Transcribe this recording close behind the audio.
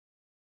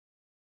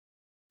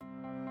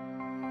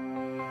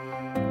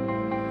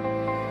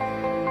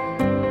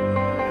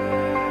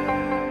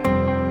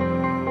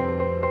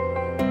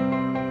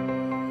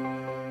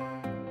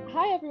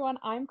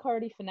I'm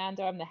Coralie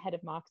Fernando. I'm the head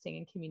of marketing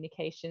and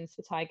communications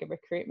for Tiger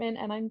Recruitment,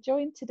 and I'm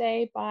joined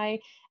today by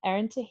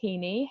Erin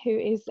Tahini, who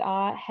is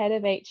our head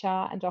of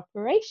HR and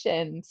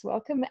operations.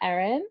 Welcome,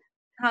 Erin.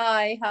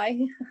 Hi.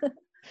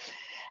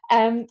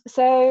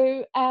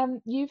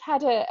 You've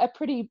had a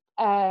pretty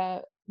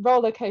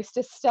roller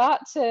coaster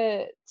start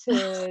to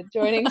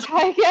joining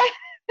Tiger.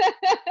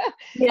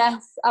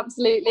 Yes,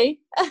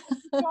 absolutely.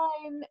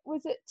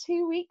 Was it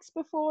 2 weeks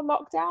before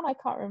lockdown? I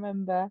can't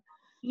remember.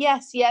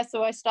 Yes.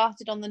 So I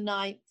started on the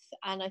 9th,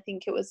 and I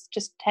think it was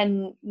just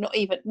 10, not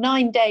even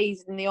 9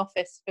 days in the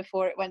office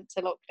before it went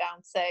to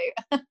lockdown. So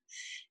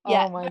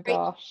yeah, oh my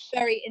gosh,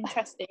 very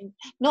interesting.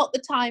 Not the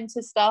time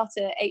to start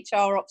a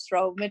HR ops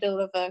role middle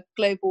of a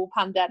global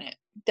pandemic,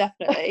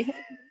 definitely.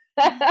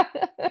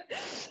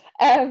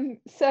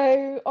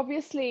 So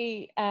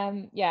obviously,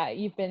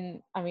 you've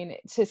been,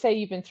 to say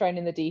you've been thrown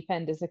in the deep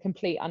end is a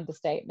complete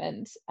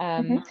understatement.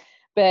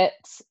 But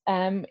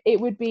it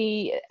would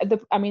be the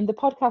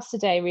podcast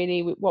today,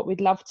 really what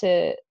we'd love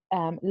to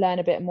learn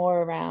a bit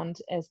more around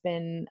has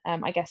been,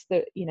 I guess,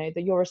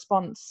 your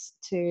response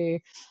to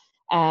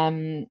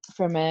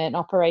from an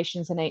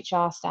operations and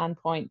HR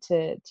standpoint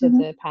to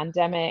the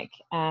pandemic,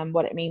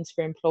 what it means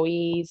for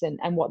employees,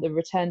 and what the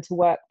return to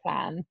work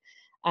plan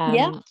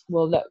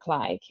will look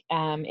like,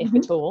 if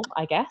at all,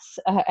 I guess,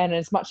 and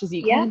as much as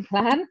you can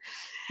plan.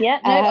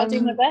 I'll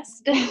do my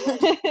best.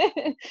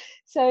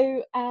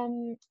 So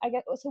I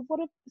guess, so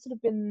what have sort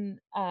of been,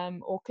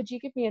 or could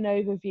you give me an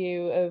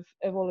overview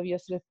of all of your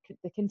sort of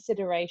the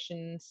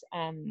considerations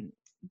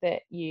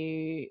that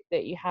you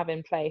have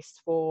in place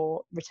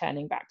for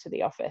returning back to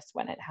the office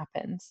when it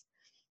happens?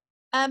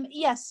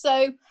 Yes,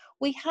 so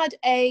we had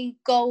a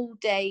goal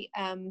date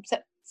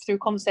set through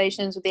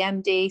conversations with the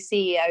MD,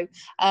 CEO,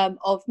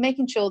 of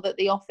making sure that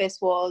the office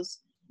was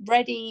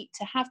ready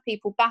to have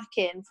people back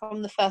in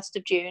from the 1st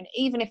of June,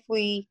 even if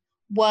we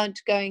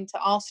weren't going to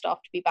ask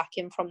staff to be back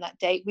in from that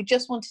date. We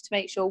just wanted to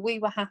make sure we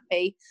were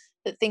happy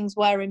that things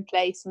were in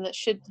place, and that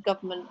should the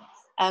government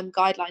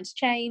guidelines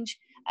change,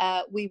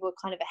 we were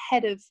kind of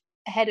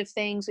ahead of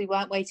things. We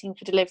weren't waiting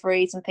for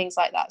deliveries and things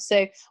like that.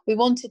 So we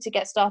wanted to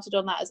get started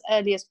on that as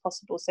early as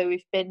possible. So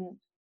we've been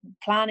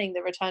planning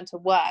the return to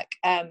work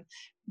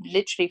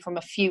literally from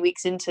a few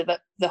weeks into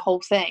the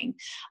whole thing.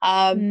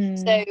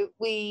 So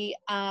we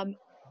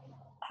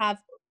have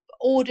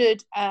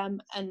ordered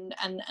and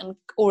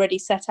already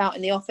set out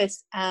in the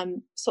office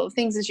sort of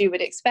things as you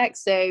would expect.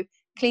 So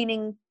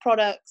cleaning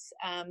products,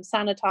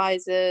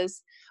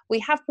 sanitizers. We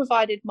have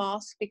provided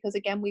masks because,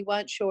 again, we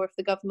weren't sure if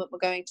the government were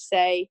going to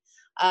say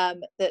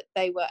that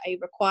they were a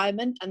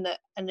requirement, and that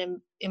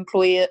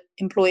employers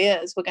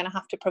were going to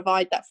have to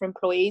provide that for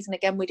employees. And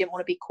again, we didn't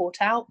want to be caught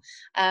out.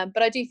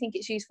 But I do think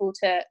it's useful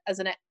as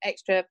an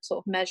extra sort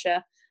of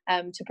measure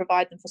to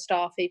provide them for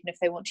staff, even if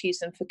they want to use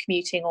them for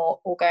commuting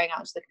or going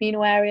out to the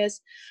communal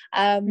areas.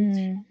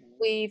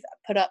 We've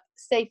put up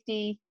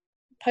safety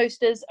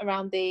posters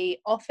around the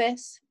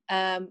office.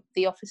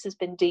 The office has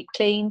been deep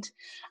cleaned,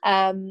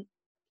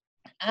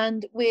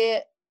 and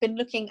we've been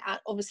looking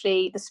at,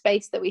 obviously, the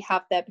space that we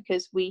have there,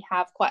 because we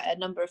have quite a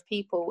number of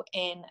people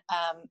in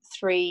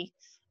 3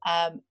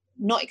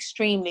 not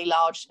extremely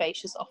large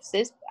spacious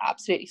offices,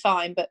 absolutely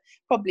fine, but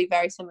probably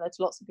very similar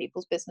to lots of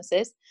people's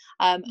businesses.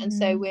 And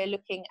so we're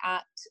looking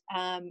at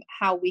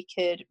how we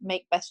could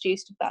make best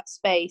use of that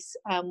space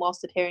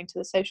whilst adhering to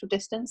the social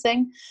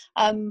distancing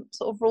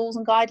sort of rules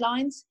and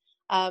guidelines.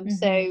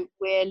 So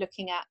we're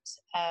looking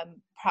at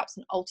perhaps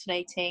an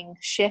alternating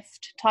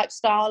shift type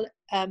style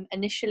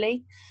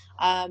initially,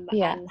 and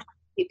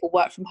people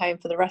work from home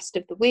for the rest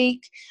of the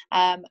week.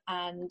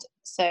 And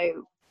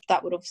so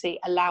that would obviously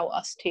allow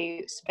us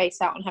to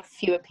space out and have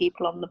fewer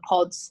people on the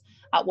pods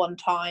at one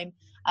time,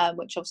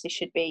 which obviously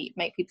should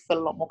make people feel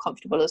a lot more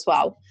comfortable as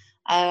well.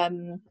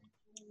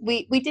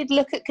 We did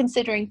look at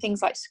considering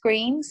things like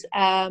screens,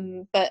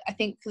 but I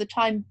think for the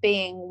time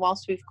being,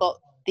 whilst we've got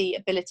the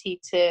ability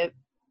to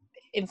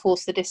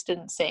enforce the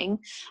distancing,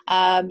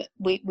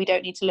 we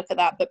don't need to look at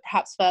that. But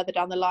perhaps further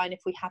down the line,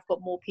 if we have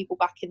got more people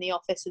back in the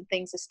office and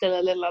things are still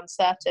a little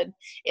uncertain,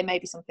 it may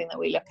be something that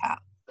we look at.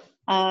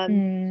 Let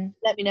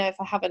me know if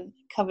I haven't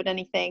covered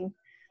anything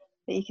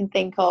that you can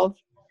think of.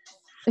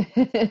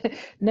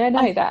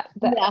 No,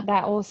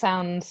 that all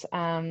sounds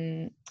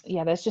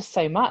there's just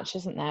so much,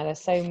 isn't there? There's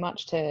so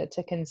much to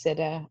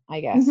consider, I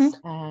guess.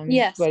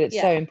 Yes, but it's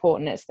so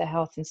important. It's the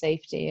health and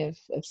safety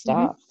of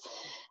staff.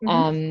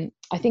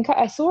 I think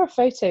I saw a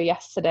photo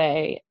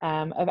yesterday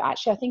of,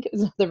 actually, I think it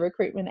was the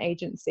recruitment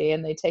agency,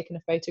 and they'd taken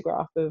a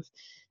photograph of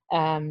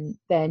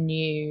their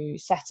new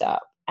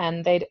setup,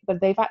 and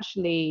they've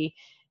actually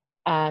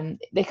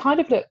they kind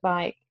of look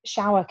like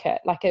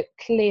like a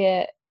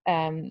clear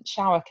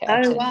shower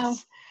curtains. Oh, wow.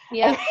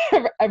 Yeah.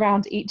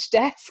 Around each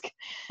desk.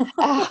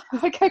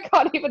 Like, I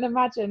can't even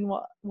imagine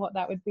what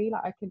that would be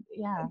like.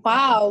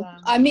 Wow.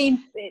 I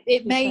mean,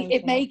 it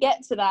may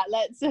get to that.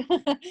 Let's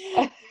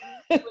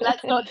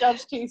not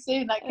judge too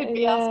soon. That could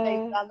be us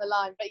maybe down the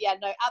line. But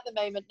no, at the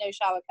moment, no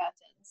shower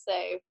curtains.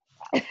 So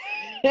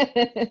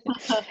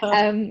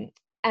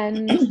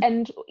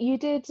And you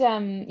did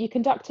you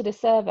conducted a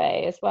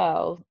survey as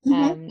well.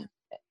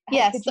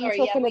 Yeah, Could you sorry,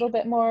 talk yeah, a little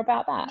bit more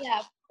about that?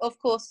 yeah, of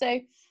course.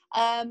 So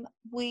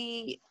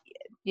we,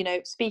 you know,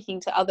 speaking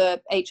to other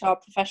HR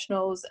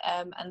professionals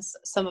and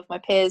some of my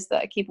peers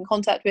that I keep in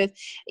contact with,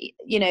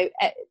 you know,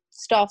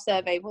 staff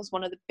survey was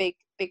one of the big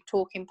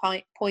talking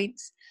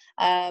points,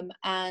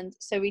 and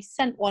so we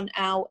sent one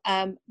out.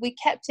 We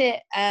kept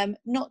it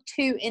not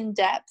too in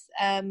depth.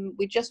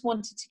 We just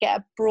wanted to get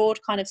a broad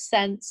kind of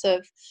sense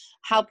of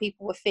how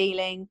people were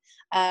feeling,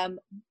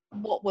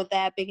 what were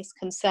their biggest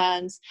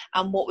concerns,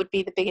 and what would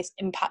be the biggest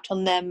impact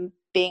on them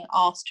being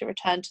asked to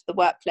return to the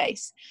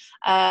workplace.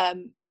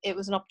 It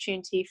was an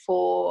opportunity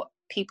for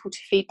people to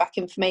feedback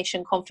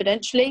information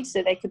confidentially,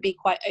 so they could be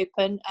quite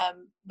open.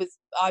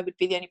 I would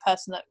be the only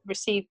person that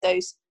received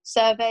those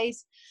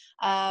surveys,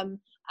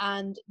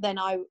 and then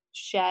I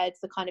shared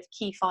the kind of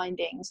key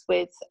findings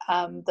with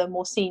the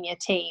more senior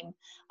team.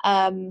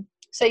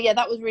 So yeah,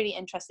 that was really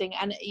interesting,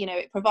 and you know,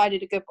 it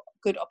provided a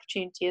good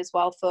opportunity as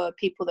well for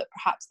people that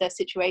perhaps their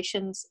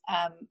situations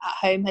at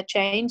home had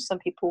changed. Some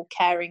people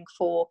caring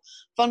for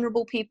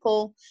vulnerable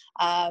people,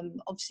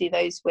 obviously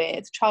those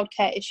with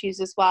childcare issues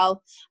as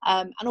well,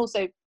 and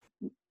also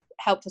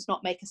helped us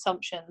not make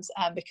assumptions,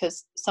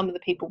 because some of the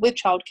people with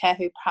childcare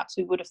who perhaps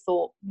we would have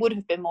thought would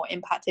have been more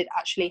impacted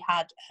actually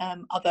had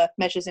other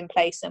measures in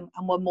place and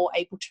were more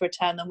able to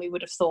return than we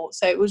would have thought.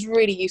 So it was a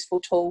really useful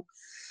tool.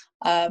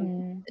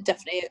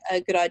 Definitely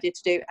a good idea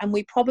to do, and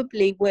we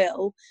probably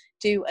will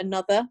do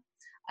another.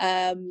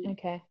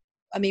 Okay.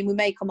 I mean, we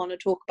may come on and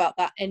talk about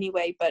that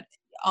anyway, but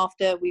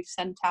after we've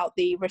sent out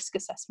the risk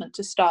assessment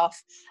to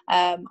staff,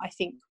 I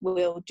think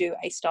we'll do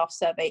a staff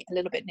survey a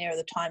little bit nearer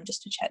the time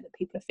just to check that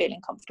people are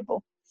feeling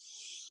comfortable.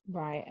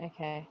 Right,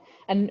 okay.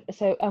 And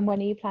so, and when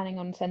are you planning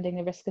on sending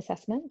the risk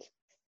assessment?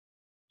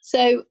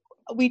 So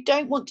we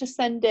don't want to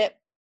send it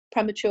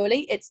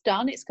prematurely. It's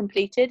done, it's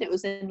completed. It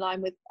was in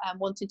line with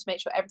wanting to make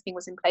sure everything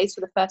was in place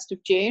for the 1st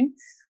of June.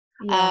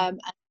 And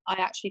I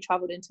actually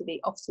travelled into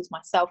the offices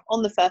myself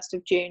on the 1st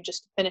of June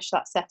just to finish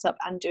that setup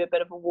and do a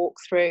bit of a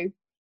walkthrough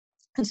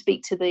and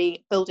speak to the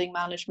building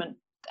management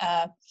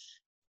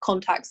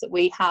contacts that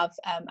we have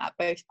at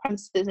both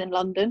premises in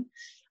London,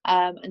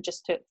 and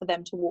just for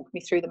them to walk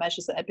me through the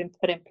measures that had been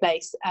put in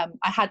place.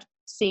 I had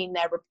seen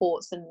their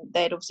reports and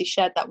they had obviously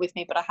shared that with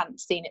me, but I hadn't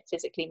seen it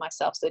physically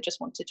myself, so I just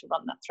wanted to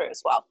run that through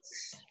as well.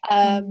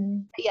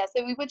 Yeah,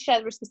 so we would share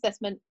the risk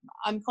assessment.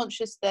 I'm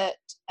conscious that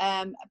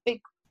a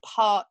big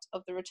part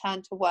of the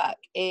return to work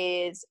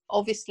is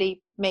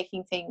obviously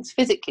making things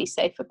physically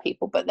safe for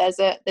people, but there's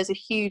a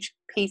huge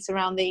piece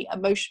around the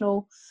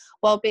emotional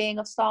well-being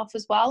of staff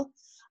as well.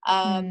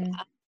 And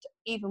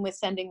even with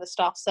sending the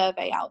staff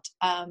survey out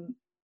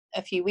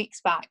a few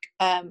weeks back,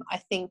 I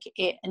think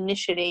it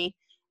initially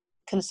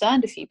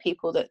concerned a few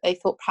people that they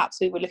thought perhaps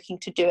we were looking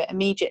to do it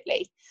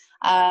immediately,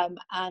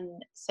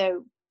 and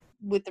so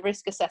with the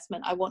risk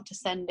assessment, I want to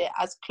send it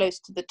as close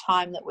to the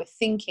time that we're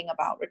thinking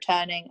about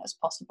returning as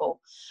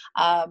possible,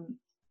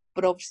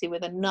 but obviously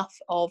with enough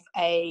of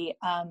a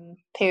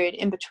period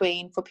in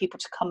between for people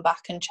to come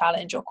back and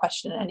challenge or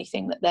question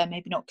anything that they're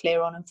maybe not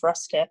clear on, and for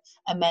us to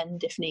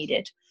amend if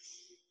needed.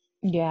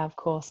 Yeah, of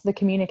course. The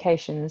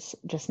communications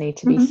just need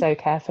to be so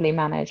carefully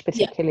managed,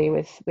 particularly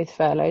with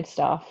furloughed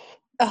staff.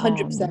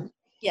 100%.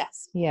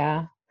 Yes.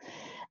 Yeah.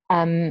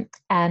 And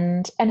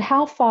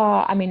how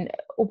far, I mean,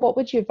 what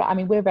would you, I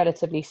mean, we're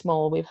relatively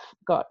small. We've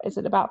got, is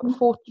it about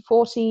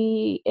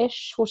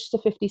 40-ish, 40 to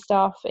 50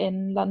 staff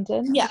in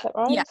London? Yeah. Is that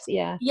right?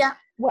 Yeah.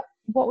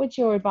 What would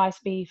your advice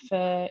be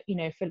for, you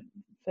know,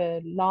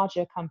 for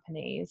larger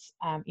companies?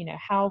 You know,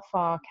 how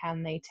far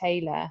can they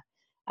tailor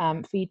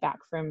feedback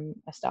from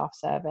a staff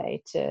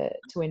survey to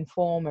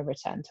inform a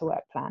return to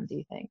work plan, do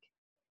you think?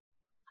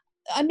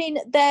 I mean,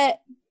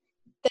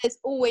 there's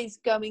always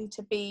going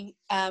to be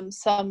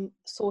some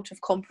sort of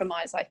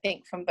compromise, I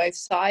think, from both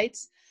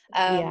sides.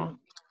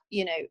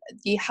 You know,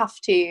 you have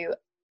to,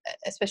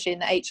 especially in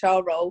the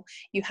HR role,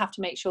 you have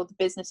to make sure the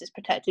business is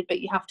protected,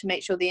 but you have to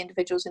make sure the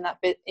individuals in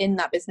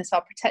that business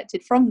are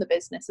protected from the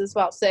business as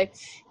well. So,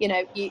 you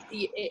know,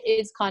 it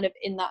is kind of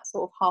in that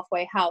sort of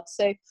halfway house.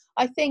 So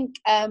I think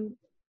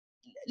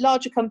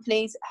larger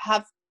companies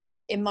have,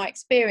 in my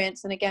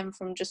experience, and again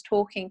from just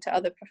talking to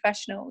other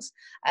professionals,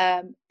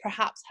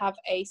 perhaps have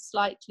a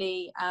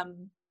slightly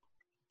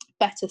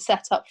better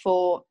setup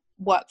for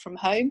work from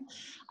home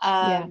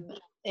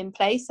in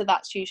place, so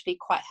that's usually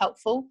quite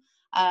helpful.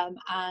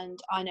 And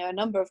I know a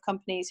number of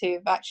companies who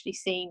have actually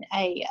seen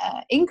a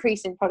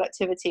increase in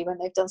productivity when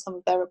they've done some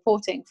of their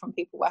reporting from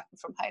people working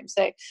from home.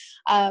 So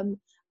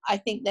I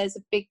think there's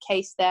a big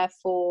case there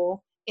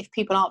for, if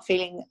people aren't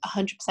feeling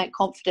 100%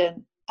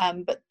 confident,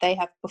 but they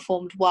have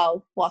performed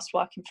well whilst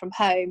working from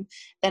home,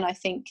 then I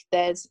think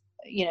there's,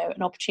 you know,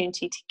 an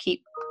opportunity to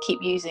keep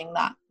using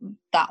that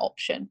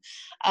option.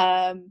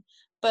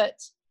 But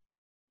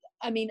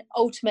I mean,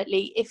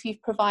 ultimately, if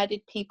you've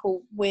provided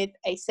people with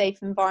a safe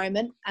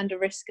environment and a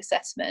risk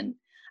assessment,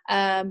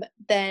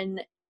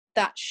 then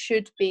that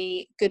should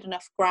be good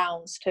enough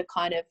grounds to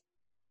kind of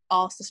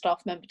ask the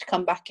staff member to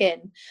come back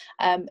in,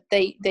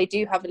 they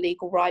do have a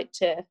legal right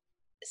to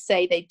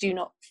say they do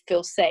not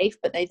feel safe,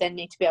 but they then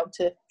need to be able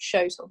to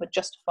show sort of a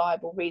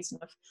justifiable reason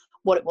of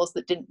what it was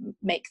that didn't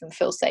make them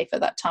feel safe at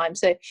that time.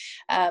 So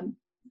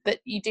but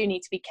you do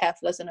need to be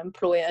careful as an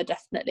employer,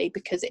 definitely,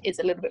 because it is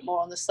a little bit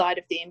more on the side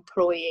of the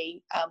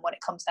employee when it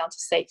comes down to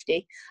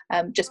safety,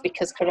 just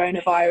because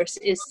coronavirus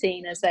is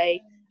seen as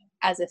a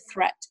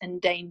threat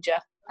and danger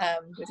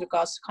with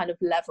regards to kind of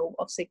level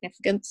of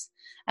significance.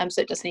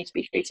 So it does need to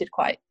be treated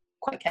quite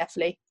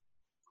carefully.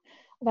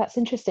 That's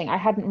interesting. I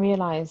hadn't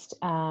realised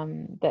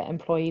that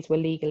employees were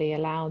legally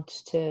allowed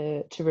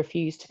to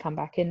refuse to come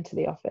back into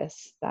the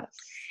office.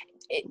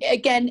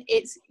 Again,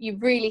 you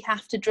really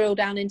have to drill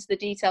down into the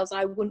details, and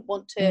I wouldn't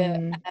want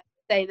to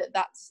say that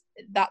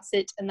that's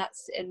it and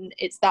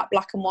it's that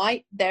black and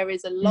white. There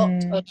is a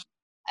lot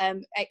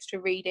of extra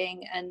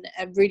reading and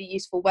really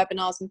useful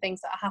webinars and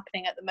things that are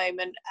happening at the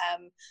moment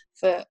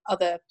for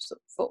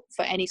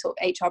any sort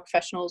of HR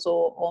professionals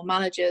or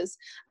managers,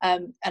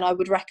 and I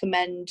would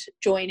recommend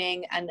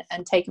joining and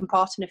taking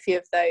part in a few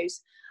of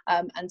those,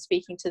 and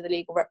speaking to the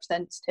legal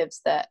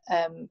representatives that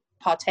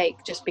partake,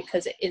 just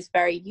because it is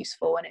very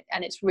useful,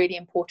 and it's really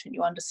important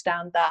you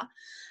understand that.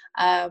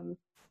 And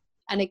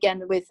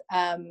again, with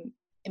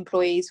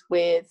employees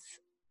with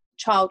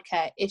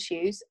childcare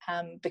issues,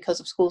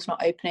 because of schools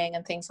not opening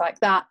and things like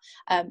that,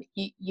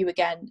 you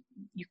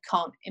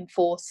can't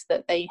enforce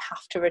that they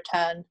have to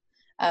return,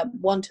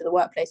 one, to the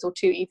workplace, or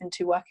two, even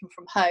to working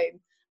from home,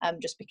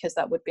 just because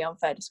that would be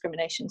unfair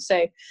discrimination.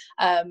 So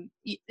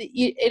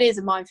it is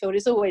a minefield.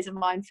 It's always a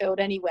minefield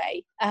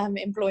anyway,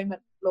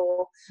 employment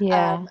law.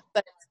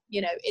 But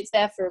it's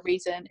there for a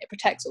reason. It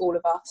protects all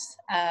of us,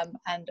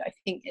 and I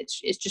think it's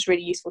just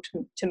really useful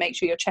to make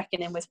sure you're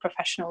checking in with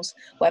professionals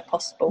where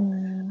possible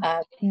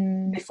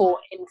before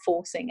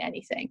enforcing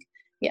anything.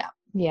 Yeah,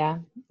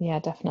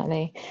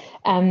 definitely.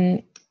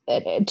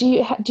 Do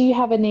you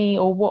have any,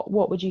 or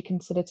what would you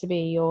consider to be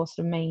your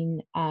sort of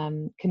main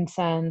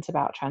concerns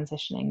about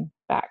transitioning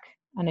back?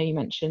 I know you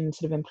mentioned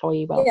sort of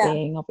employee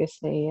well-being,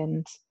 obviously,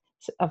 and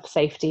of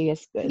safety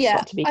is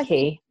got to be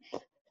key.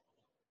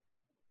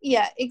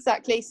 Yeah,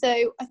 exactly.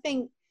 So I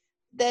think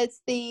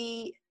there's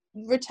the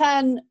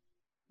return.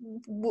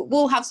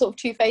 We'll have sort of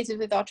two phases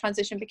with our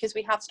transition, because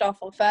we have staff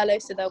on furlough.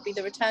 So there'll be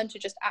the return to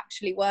just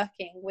actually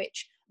working,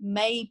 which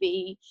may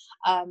be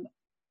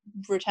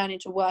returning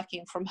to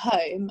working from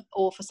home,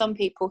 or for some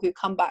people who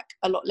come back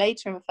a lot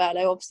later in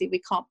furlough, obviously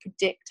we can't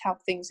predict how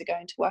things are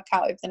going to work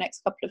out over the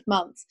next couple of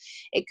months.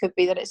 It could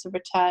be that it's a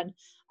return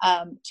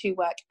to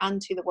work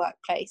and to the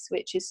workplace,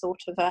 which is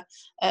sort of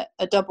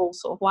a double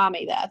sort of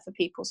whammy there for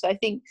people. So I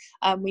think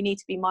we need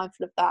to be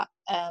mindful of that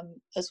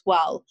as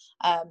well,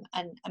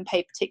 and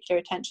pay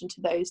particular attention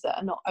to those that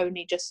are not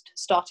only just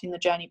starting the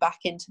journey back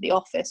into the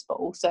office, but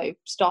also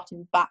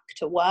starting back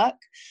to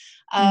work.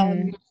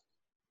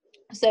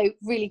 So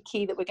really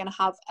key that we're going to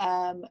have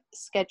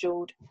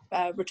scheduled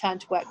return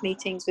to work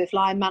meetings with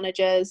line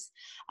managers,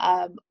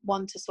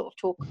 one to sort of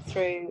talk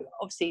through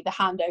obviously the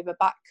handover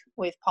back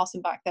with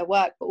passing back their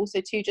work, but also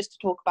two, just to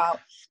talk about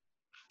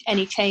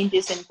any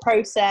changes in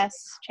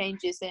process,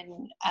 changes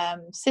in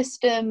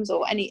systems,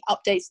 or any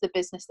updates to the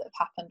business that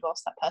have happened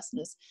whilst that person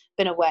has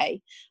been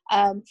away.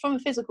 From a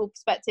physical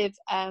perspective,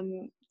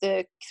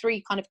 the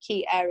three kind of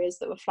key areas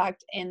that were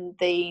flagged in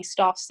the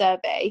staff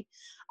survey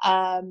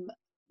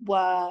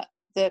were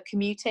the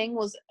commuting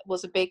was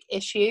a big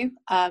issue.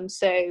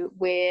 So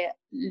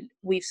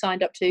we've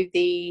signed up to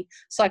the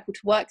Cycle to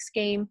Work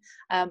scheme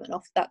and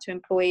offered that to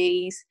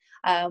employees.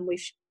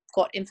 We've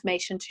got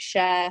information to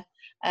share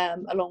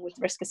along with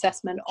risk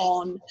assessment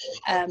on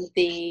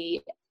the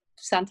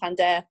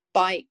Santander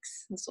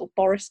bikes, and sort of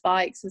Boris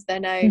bikes as they're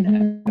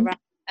known, around,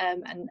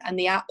 and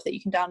the app that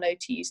you can download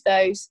to use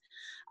those.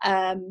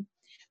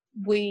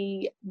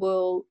 We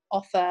will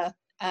offer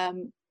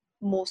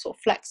more sort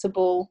of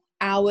flexible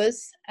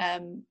hours.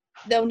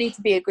 They'll need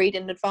to be agreed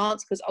in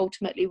advance, because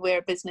ultimately we're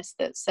a business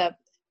that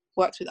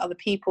works with other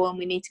people, and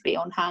we need to be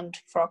on hand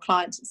for our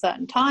clients at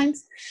certain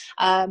times,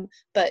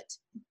 but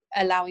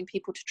allowing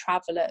people to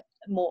travel at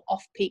more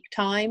off-peak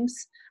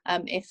times,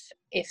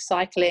 if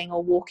cycling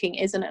or walking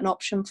isn't an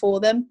option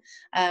for them,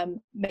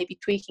 maybe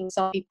tweaking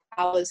some people's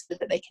hours so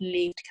that they can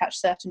leave to catch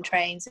certain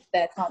trains if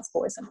their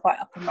transport isn't quite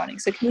up and running.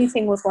 So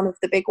commuting was one of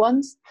the big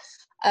ones.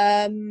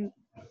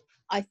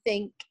 I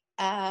think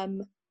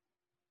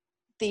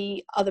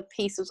the other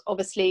piece was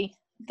obviously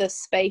the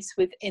space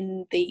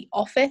within the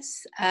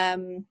office,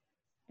 and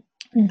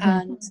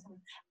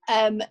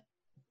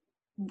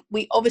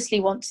we obviously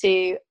want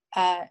to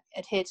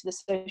adhere to the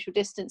social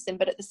distancing,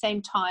 but at the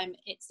same time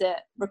it's a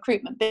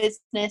recruitment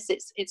business,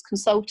 it's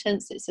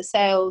consultants, it's a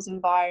sales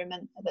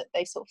environment that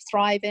they sort of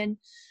thrive in.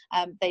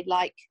 They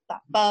like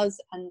that buzz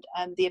and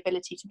the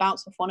ability to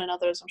bounce off one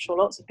another, as I'm sure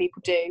lots of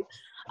people do,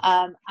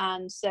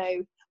 and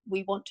so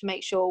we want to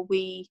make sure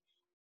we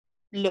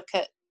look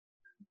at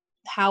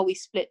how we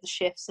split the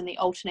shifts and the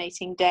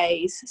alternating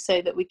days,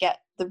 so that we get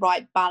the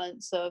right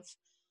balance of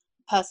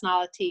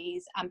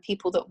personalities and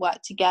people that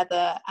work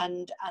together,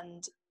 and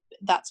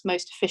that's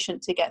most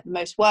efficient to get the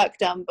most work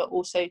done, but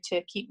also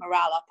to keep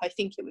morale up. I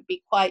think it would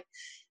be quite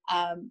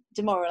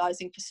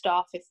demoralizing for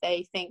staff if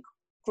they think,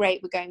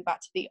 great, we're going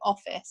back to the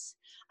office,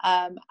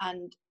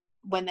 and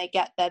when they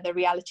get there, the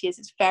reality is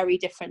it's very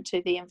different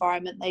to the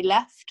environment they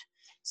left.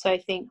 So I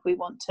think we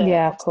want to,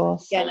 of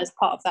course, again, as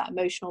part of that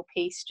emotional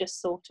piece,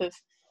 just sort of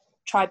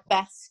try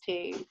best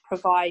to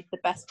provide the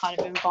best kind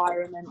of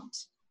environment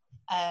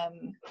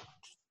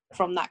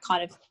from that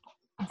kind of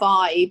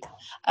vibe,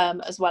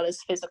 as well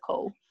as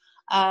physical.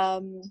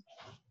 And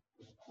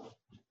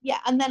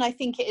then I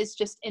think it is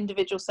just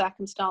individual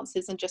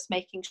circumstances and just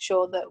making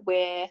sure that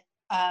we're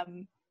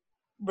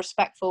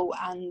respectful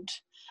and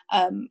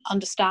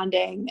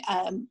understanding,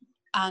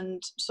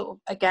 and sort of,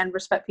 again,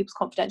 respect people's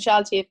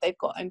confidentiality if they've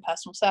got own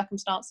personal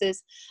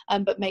circumstances,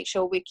 but make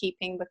sure we're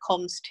keeping the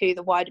comms to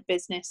the wider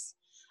business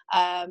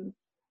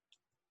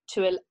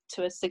to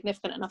a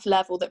significant enough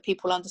level that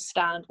people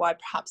understand why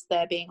perhaps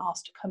they're being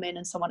asked to come in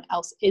and someone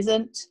else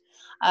isn't.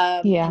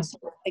 And so,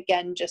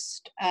 again,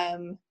 just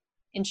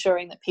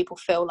ensuring that people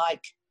feel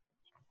like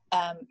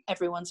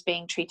everyone's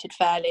being treated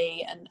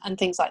fairly, and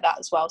things like that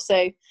as well.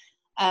 So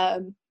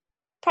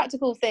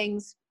practical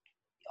things,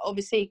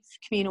 obviously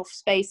communal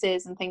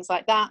spaces and things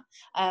like that,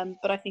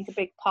 but I think a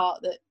big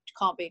part that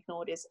can't be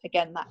ignored is,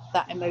 again,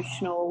 that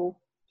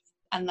emotional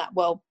and that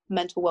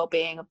mental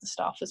well-being of the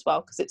staff as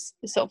well, because it's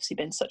obviously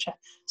been such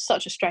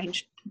a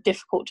strange,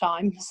 difficult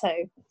time. So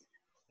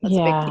that's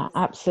a big piece.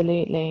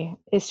 Absolutely.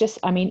 It's just,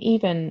 I mean,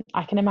 even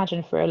I can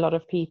imagine for a lot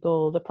of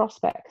people the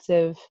prospect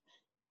of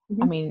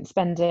I mean,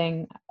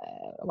 spending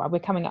we're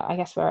coming up, I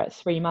guess we're at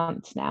 3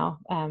 months now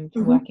from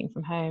working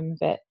from home,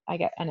 but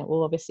and it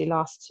will obviously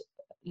last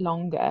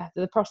longer.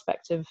 The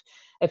prospect of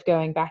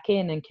going back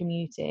in and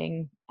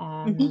commuting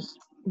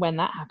when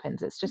that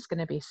happens, it's just going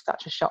to be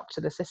such a shock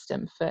to the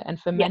system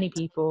for many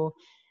people,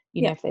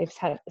 you know, if they've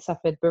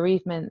suffered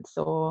bereavements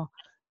or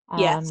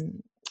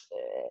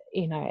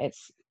you know,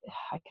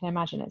 I can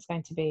imagine it's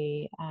going to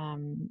be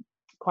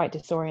quite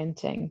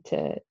disorienting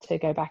to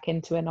go back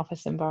into an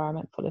office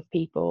environment full of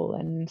people.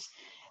 And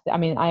I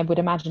mean, I would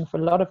imagine for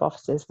a lot of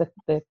offices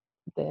the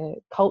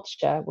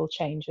culture will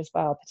change as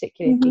well,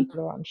 particularly if people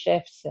are on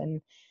shifts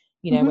and,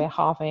 you know, we're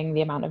halving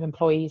the amount of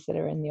employees that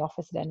are in the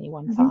office at any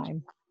one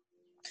time.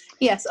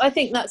 Yes, I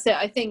think that's it.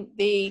 I think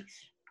the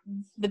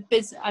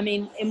business, I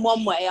mean, in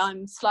one way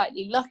I'm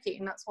slightly lucky,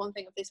 and that's one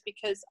thing of this,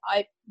 because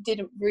I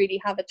didn't really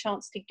have a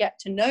chance to get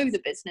to know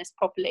the business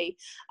properly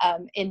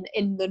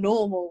in the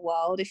normal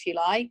world, if you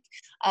like.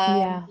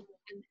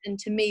 And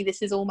to me,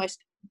 this is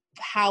almost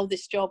how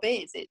this job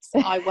is. It's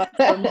I work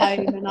from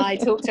home and I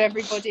talk to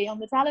everybody on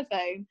the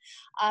telephone,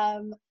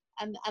 and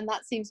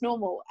that seems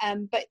normal.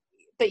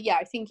 But yeah,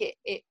 I think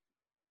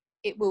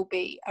it will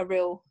be a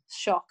real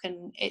shock,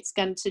 and it's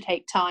going to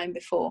take time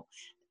before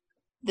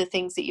the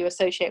things that you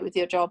associate with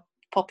your job,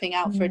 popping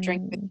out for a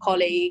drink with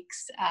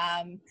colleagues,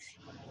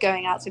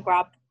 going out to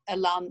grab a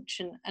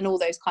lunch, and all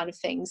those kind of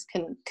things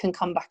can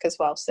come back as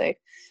well. So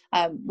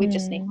we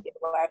just need to be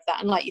aware of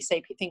that. And like you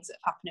say, things that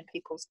happen in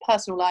people's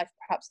personal life,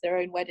 perhaps their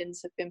own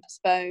weddings have been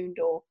postponed,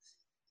 or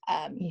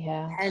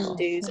hen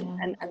do's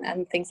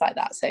and things like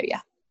that. So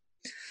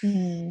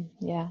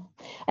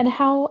and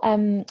how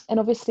and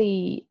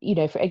obviously, you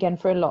know, for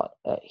a lot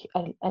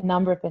a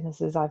number of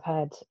businesses I've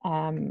heard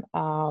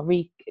are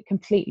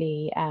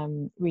completely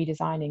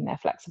redesigning their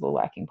flexible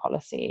working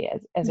policy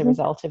as a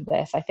result of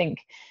this. I think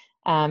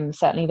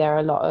certainly there are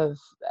a lot of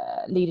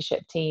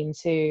leadership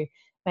teams who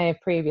may have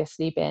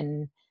previously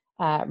been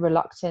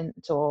reluctant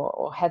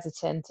or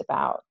hesitant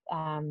about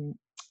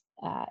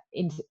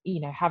you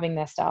know, having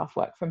their staff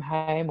work from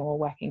home or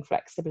working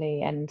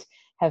flexibly, and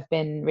have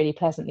been really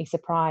pleasantly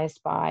surprised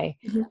by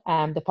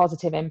the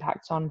positive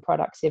impact on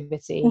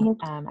productivity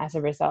as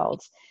a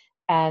result.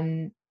 I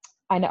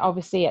know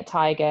obviously at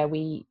Tiger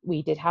we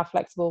did have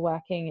flexible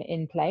working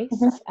in place.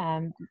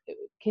 Can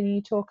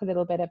you talk a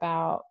little bit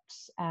about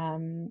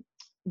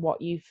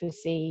what you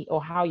foresee,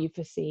 or how you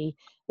foresee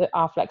that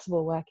our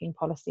flexible working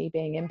policy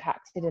being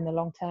impacted in the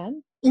long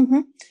term?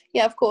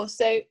 Yeah, of course.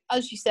 So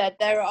as you said,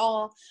 there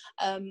are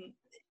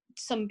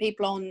some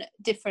people on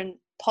different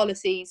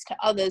policies to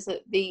others. At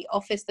the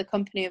office, the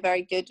company are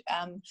very good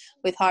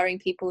with hiring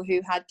people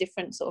who had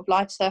different sort of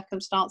life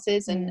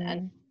circumstances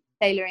and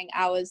tailoring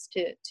hours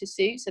to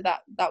suit. So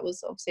that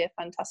was obviously a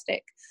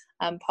fantastic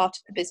part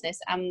of the business.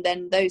 And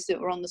then those that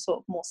were on the sort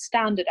of more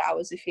standard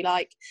hours, if you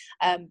like,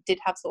 did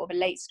have sort of a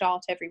late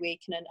start every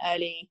week and an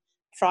early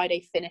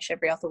Friday finish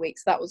every other week.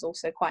 So that was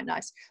also quite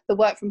nice. The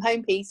work from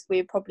home piece,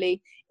 we're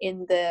probably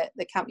in the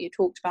camp you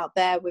talked about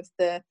there, with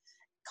the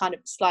kind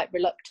of slight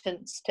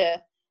reluctance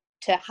to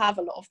have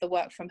a lot of the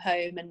work from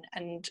home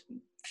and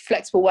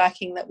flexible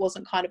working that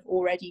wasn't kind of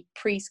already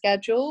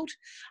pre-scheduled,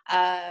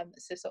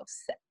 so sort of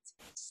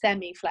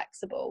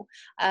semi-flexible,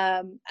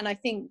 and I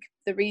think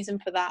the reason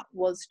for that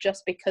was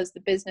just because the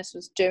business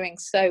was doing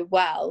so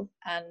well,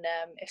 and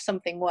if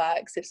something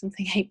works, if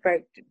something ain't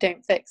broke,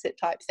 don't fix it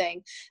type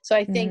thing. So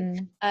I think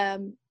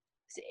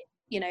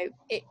you know,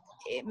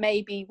 it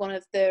may be one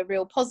of the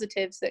real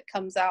positives that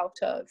comes out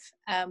of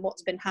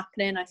what's been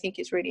happening. I think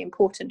it's really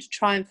important to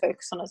try and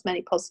focus on as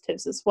many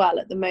positives as well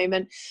at the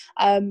moment,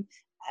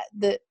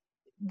 that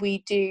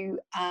we do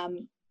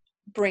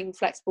bring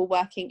flexible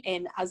working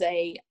in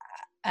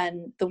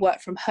and the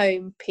work from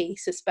home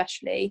piece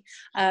especially,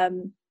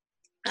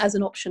 as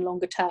an option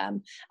longer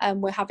term.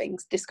 We're having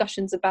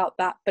discussions about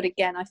that, but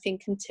again, I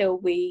think until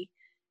we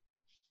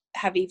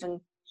have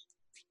even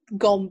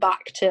gone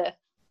back to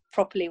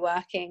properly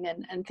working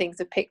and things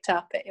have picked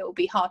up, it will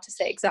be hard to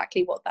say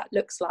exactly what that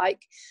looks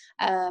like,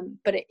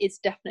 but it is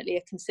definitely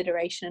a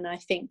consideration. And I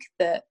think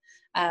that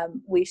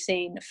we've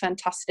seen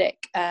fantastic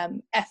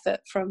effort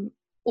from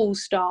all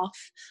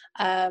staff,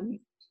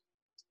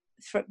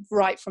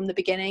 right from the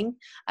beginning,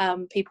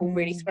 people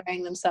really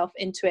throwing themselves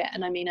into it.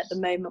 And I mean, at the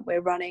moment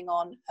we're running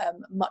on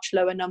much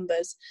lower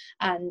numbers,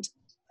 and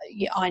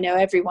I know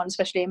everyone,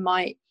 especially in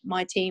my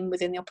team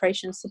within the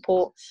operations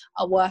support,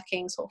 are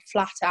working sort of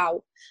flat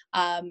out,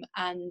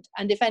 and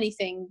if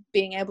anything,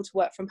 being able to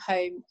work from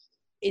home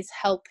is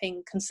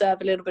helping conserve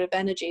a little bit of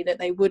energy that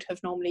they would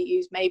have normally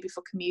used maybe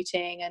for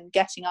commuting and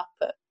getting up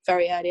at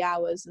very early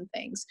hours and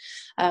things,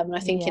 and I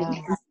think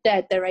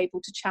instead they're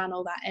able to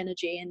channel that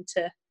energy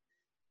into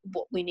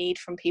what we need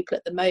from people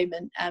at the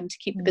moment, to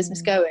keep the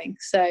business going.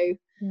 So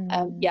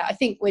I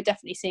think we're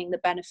definitely seeing the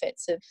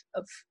benefits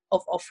of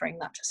offering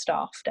that to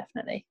staff,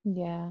 definitely.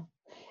 Yeah,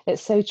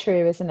 it's so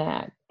true, isn't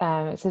it?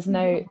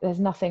 There's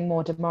nothing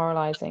more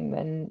demoralizing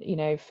than, you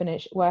know,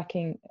 finish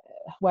working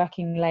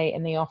late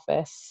in the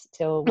office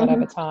till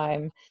whatever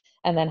time,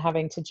 and then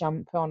having to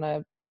jump on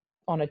a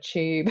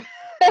tube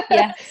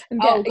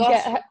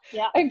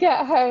and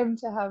get home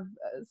to have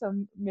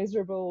some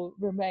miserable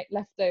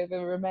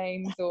leftover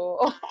remains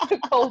or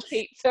cold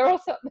pizza or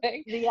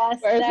something.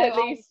 Whereas at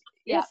least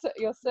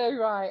you're so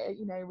right,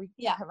 you know,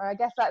 I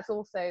guess that's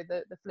also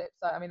the flip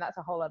side. I mean, that's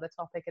a whole other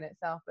topic in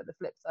itself, but the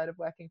flip side of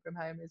working from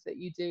home is that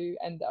you do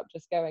end up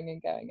just going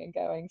and going and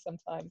going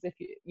sometimes.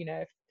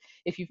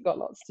 If you've got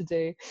lots to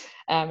do,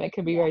 it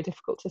can be very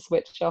difficult to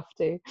switch off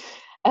to.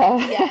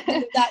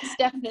 That's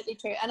definitely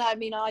true. And I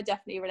mean, I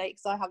definitely relate,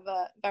 because I have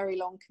a very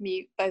long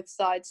commute both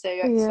sides, so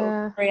it's sort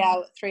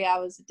of 3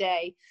 hours a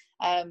day,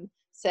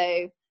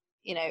 so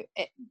you know,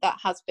 that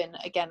has been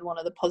again one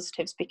of the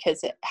positives,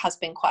 because it has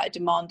been quite a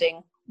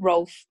demanding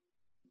role,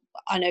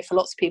 I know, for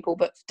lots of people,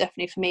 but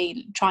definitely for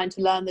me, trying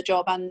to learn the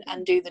job and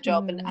do the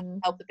job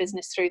and help the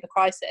business through the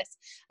crisis,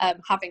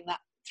 having that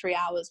 3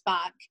 hours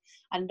back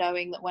and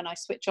knowing that when I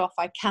switch off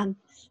I can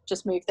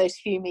just move those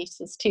few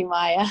meters to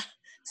my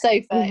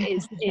sofa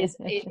is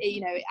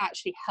you know, it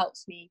actually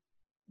helps me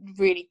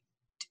really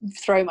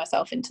throw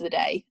myself into the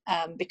day,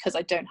 because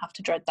I don't have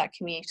to dread that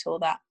commute or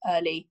that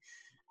early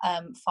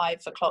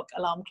 5 o'clock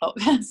alarm clock.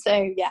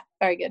 So yeah,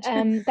 very good.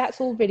 That's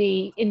all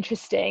really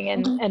interesting,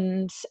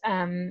 and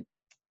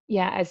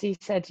as you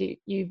said,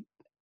 you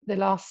the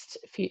last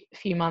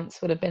few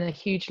months would have been a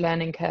huge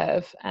learning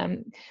curve.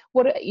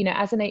 What, you know,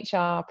 as an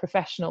HR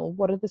professional,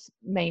 what are the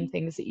main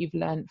things that you've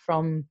learned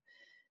from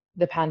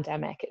the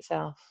pandemic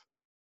itself?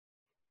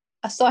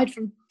 Aside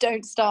from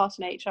don't start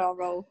an HR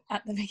role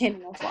at the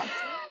beginning of one.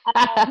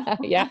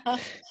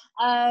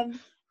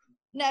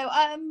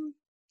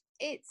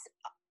 It's,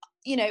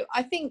 you know,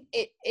 I think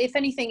if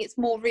anything, it's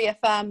more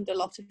reaffirmed a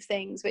lot of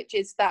things, which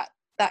is that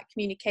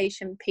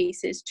communication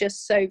piece is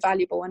just so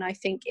valuable. And I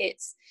think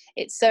it's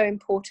so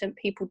important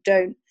people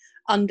don't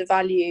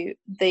undervalue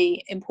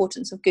the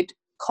importance of good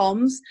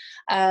comms.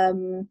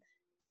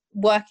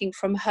 Working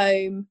from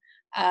home,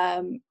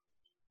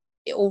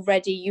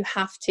 already you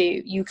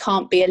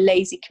can't be a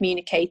lazy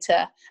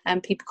communicator,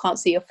 and people can't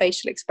see your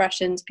facial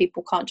expressions,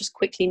 people can't just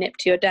quickly nip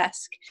to your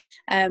desk.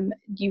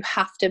 You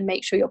have to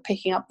make sure you're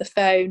picking up the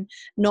phone,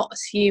 not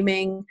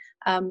assuming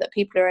that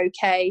people are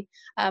okay,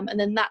 and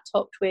then that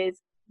topped with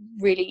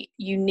really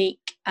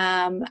unique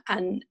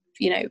and,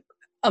 you know,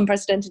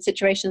 unprecedented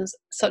situations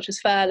such as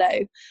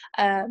furlough,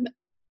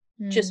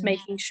 just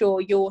making sure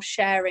you're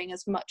sharing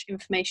as much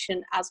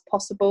information as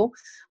possible.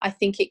 I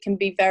think it can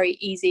be very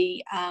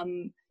easy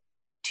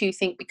to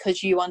think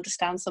because you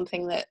understand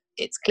something that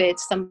it's clear to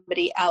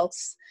somebody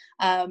else,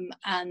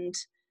 and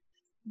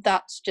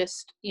that's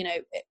just, you know,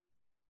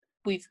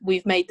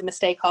 we've made the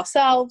mistake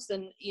ourselves,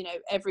 and you know,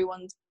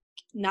 everyone's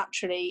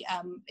naturally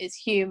is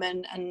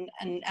human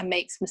and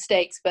makes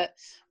mistakes, but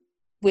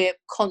we're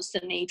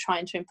constantly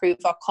trying to improve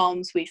our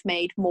comms. We've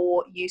made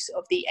more use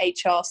of the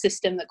HR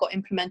system that got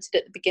implemented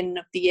at the beginning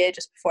of the year,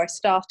 just before I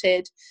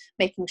started,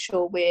 making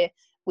sure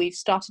we've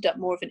started up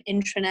more of an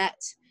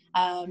intranet,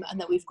 and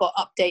that we've got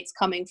updates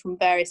coming from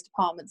various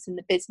departments in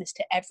the business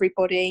to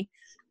everybody.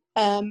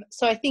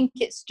 So I think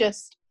it's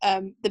just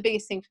the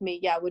biggest thing for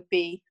me, would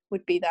be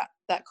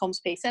that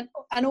comms piece,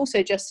 and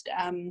also just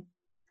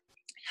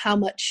how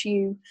much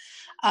you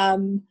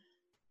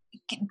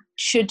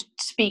should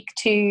speak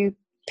to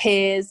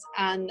peers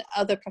and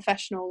other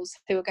professionals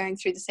who are going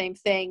through the same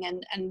thing,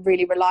 and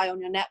really rely on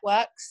your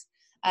networks.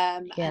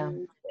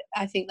 And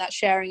I think that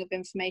sharing of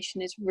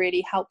information is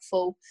really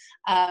helpful,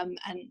 and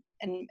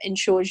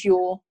ensures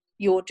you're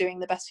you're doing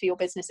the best for your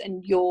business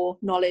and your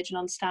knowledge and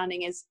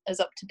understanding is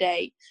as up to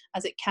date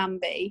as it can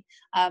be.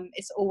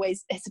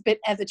 It's a bit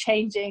ever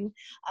changing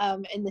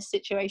in this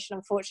situation,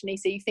 unfortunately.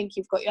 So you think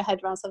you've got your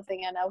head around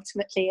something, and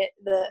ultimately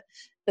the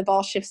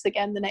bar shifts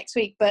again the next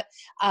week. But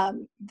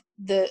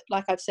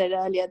like I've said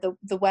earlier,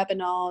 the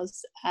webinars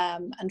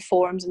and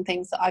forums and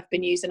things that I've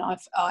been using,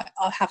 I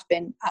have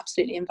been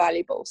absolutely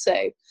invaluable. So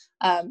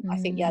I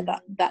think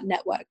that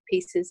network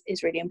piece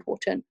is really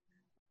important.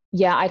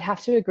 Yeah, I'd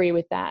have to agree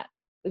with that.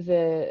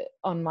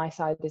 On my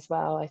side as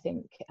well, I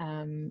think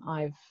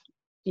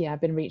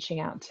I've been reaching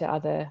out to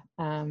other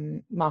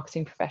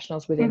marketing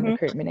professionals within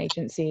recruitment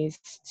agencies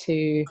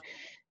to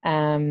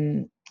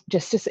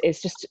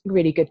it's just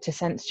really good to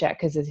sense check,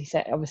 because as you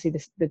said, obviously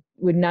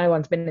no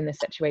one's been in this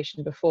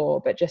situation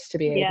before, but just to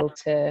be able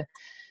to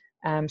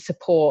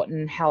support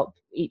and help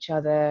each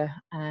other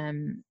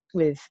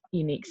with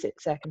unique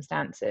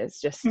circumstances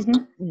just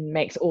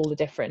makes all the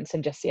difference,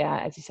 and just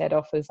as you said,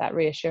 offers that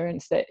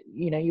reassurance that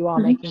you are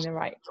making the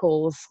right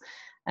calls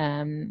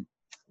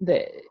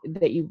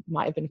that you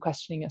might have been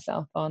questioning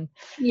yourself on.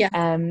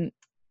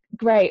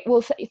 Great.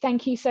 Well,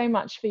 thank you so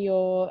much for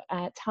your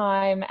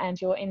time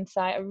and your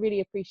insight. I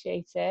really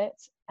appreciate it.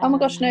 Oh my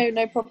gosh,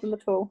 no problem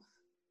at all.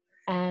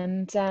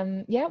 And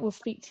we'll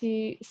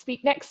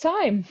speak next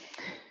time.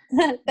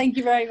 Thank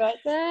you very much.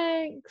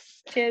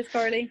 Thanks. Cheers,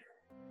 Coralie.